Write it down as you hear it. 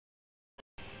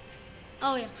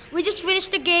Oh yeah, we just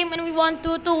finished the game and we won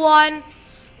 2-1.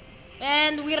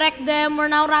 And we wrecked them. We're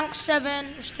now rank 7.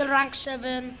 We're still rank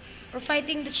 7. We're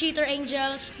fighting the cheater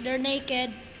angels. They're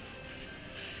naked.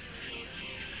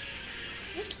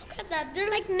 Just look at that. They're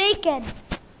like naked.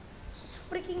 It's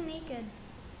freaking naked.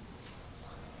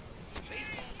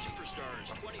 Baseball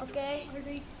Superstars 2013. Okay.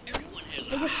 Everyone has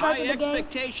They a just high started the game.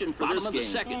 expectation for this game.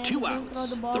 Second, And 2 they outs. throw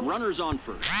the ball. The runner's on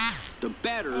first. The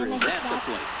batter And is they hit at the that.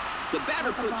 plate. The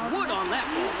batter puts wood on that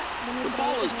Then ball. they The throw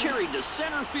ball it is in. carried to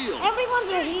center field.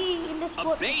 Everyone's ready in this A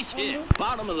foot. base in hit. this-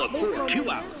 Bottom of the baseball fourth. 2 game.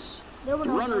 outs. There were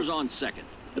The no runner's balls. on second.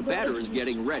 The The batter bases. is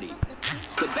getting ready.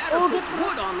 The batter Oh, puts that's-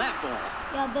 wood on that ball.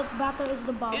 Yeah, that batter is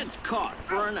the ball. It's caught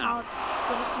for an out.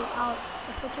 Seriously, out.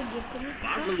 That's what you give to me.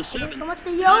 Bottom of the Thank you seventh. so much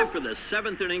to Time you. for the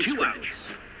 7th inning. 2 outs.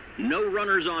 No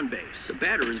runners on base. The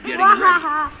batter is getting ready.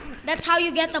 That's how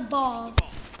you get the ball.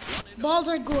 Balls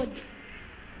are good.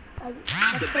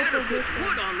 The batter puts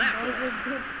wood on that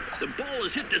ball. The ball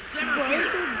is hit to center Balls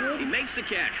are field. good. He makes the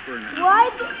catch for an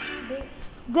out. What?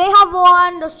 They have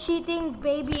won. Those cheating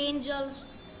baby angels.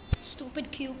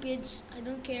 Stupid cupids. I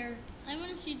don't care. I want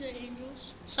to see the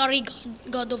angels. Sorry,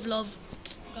 God of love.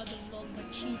 God of love,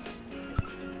 but cheats.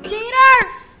 Cheater!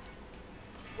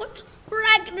 What?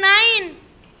 Rank 9.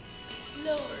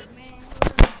 Lower, man.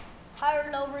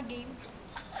 Higher, lower game.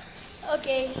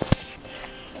 Okay.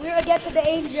 We're against the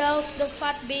angels, the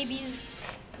fat babies.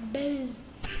 Babies.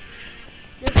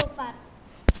 They're so fat.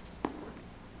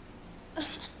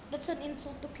 That's an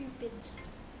insult to cupids.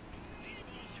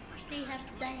 They have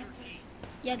diabetes.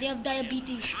 Yeah, they have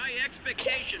diabetes. High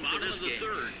expectation for this game.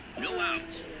 Third. No outs.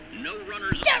 No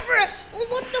runners. Never! Oh,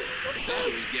 what the The fuck? batter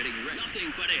is getting ready.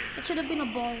 Nothing but air. That should have been a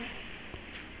ball.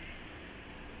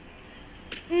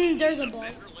 There's a ball.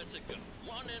 Batter lets it go.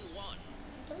 1-1.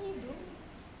 What are you doing?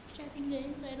 Checking the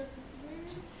inside of the bird.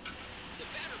 The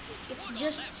batter puts It's wood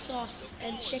just on that sauce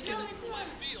and ball. chicken. It's hit left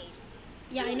field.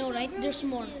 Yeah, I know, right? There's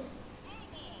more. Yes.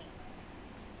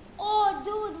 Oh,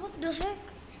 dude, what the heck?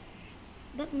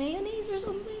 That mayonnaise or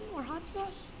something? Or hot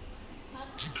sauce?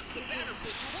 The batter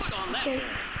puts wood on that Okay, ball.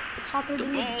 it's hotter The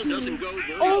than the ball bikini. doesn't go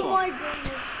very Oh far. my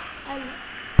goodness.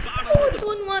 Bottom Oh, of it's the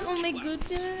 1-1. Oh my The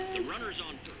goodness. runner's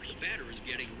on first. Batter is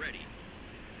getting ready.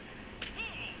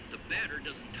 The batter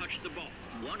doesn't touch the ball.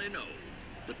 1-0.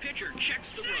 The pitcher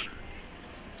checks the runner.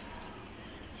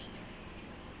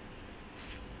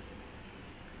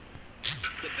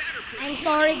 The batter puts I'm wood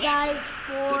sorry on that guys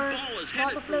The for ball is not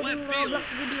headed for uploading left field. Roblox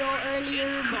video earlier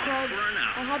It's caught because for an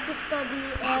out. I had to study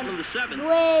Bottom of and the 7th.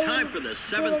 Dwayne Time for the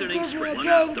 7th didn't inning give me a stretch.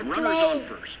 game The to runner's play. on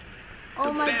first. Oh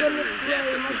The my batter goodness, is at the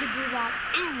Dwayne, why'd you plate. do that?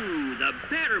 Ooh, the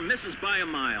batter misses by a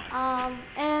mile.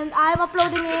 And I'm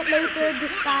uploading The it batter later puts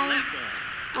this wood on that time. ball.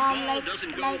 The ball like-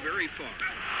 doesn't go like- very far.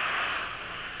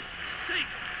 Sink.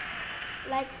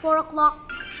 Like 4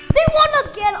 o'clock. They won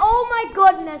again! Oh my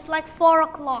goodness, like 4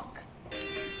 o'clock.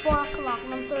 4 o'clock,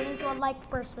 and I'm turning to a like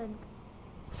person.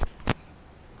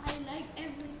 I like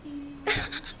everything.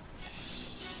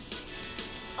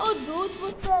 Oh dude,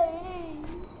 what the heck?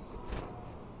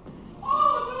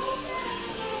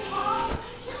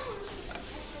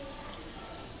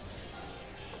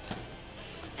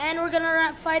 And we're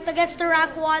gonna fight against the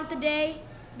rank 1 today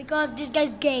because this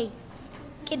guy's gay.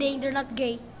 Kidding, they're not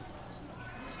gay.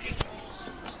 Baseball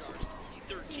Superstars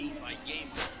 2013 by game.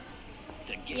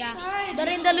 The game Yeah, they're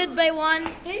in the lead by 1.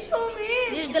 Hey, show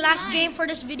me. This is the last game for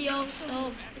this video,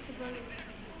 so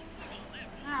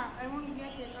I won't get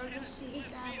it. I'll just see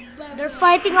it. they're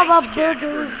fighting about makes the catch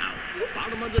for an burgers. out.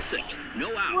 Bottom of the 6th. No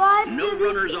outs. What? No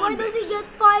runners Why on does base. he get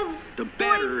 5 The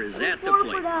batter points is and at the 4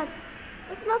 plate. for that?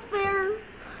 It's not fair.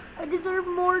 I deserve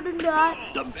more than that.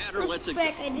 The batter lets it go.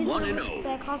 Respect, I deserve 1-0.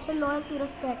 respect. Hustle, loyalty,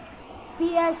 respect.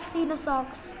 PSC na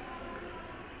socks.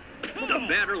 The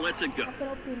batter lets it go.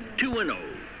 Popular opinion. 2-0.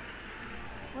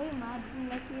 Why you mad? You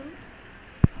like you?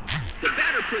 The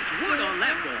batter puts wood on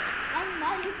that ball. I'm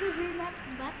mad because you're not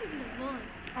batting the ball.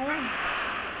 I am.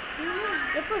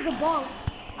 It was the ball.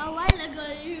 A while ago,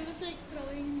 he was like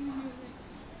throwing.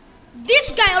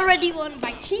 This guy already won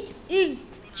by cheating.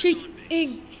 Cheating.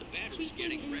 The batter is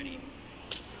getting ready.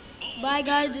 Bye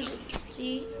guys.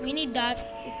 See, we need that.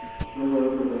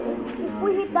 If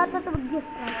we hit that, that would be a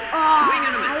strike. Swing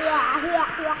and a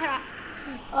miss.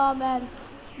 Oh man.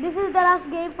 This is the last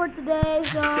game for today,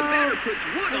 so The batter puts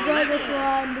wood on enjoy that this ball.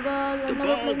 one because The I'm never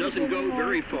ball playing this doesn't game go anymore.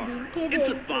 very far. Kidding, It's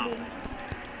a kidding, foul. kidding.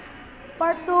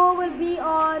 Part 2 will be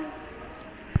on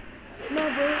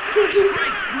never. Kidding.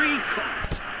 Strike 3 call.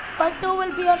 Part 2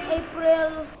 will be on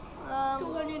April.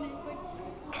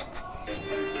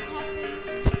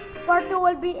 Part 2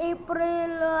 will be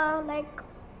April like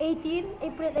 18,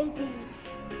 April 18.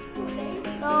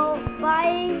 So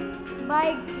bye.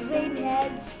 Bye, Zane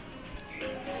heads.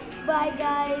 Bye,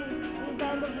 guys. This is the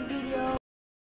end of the video.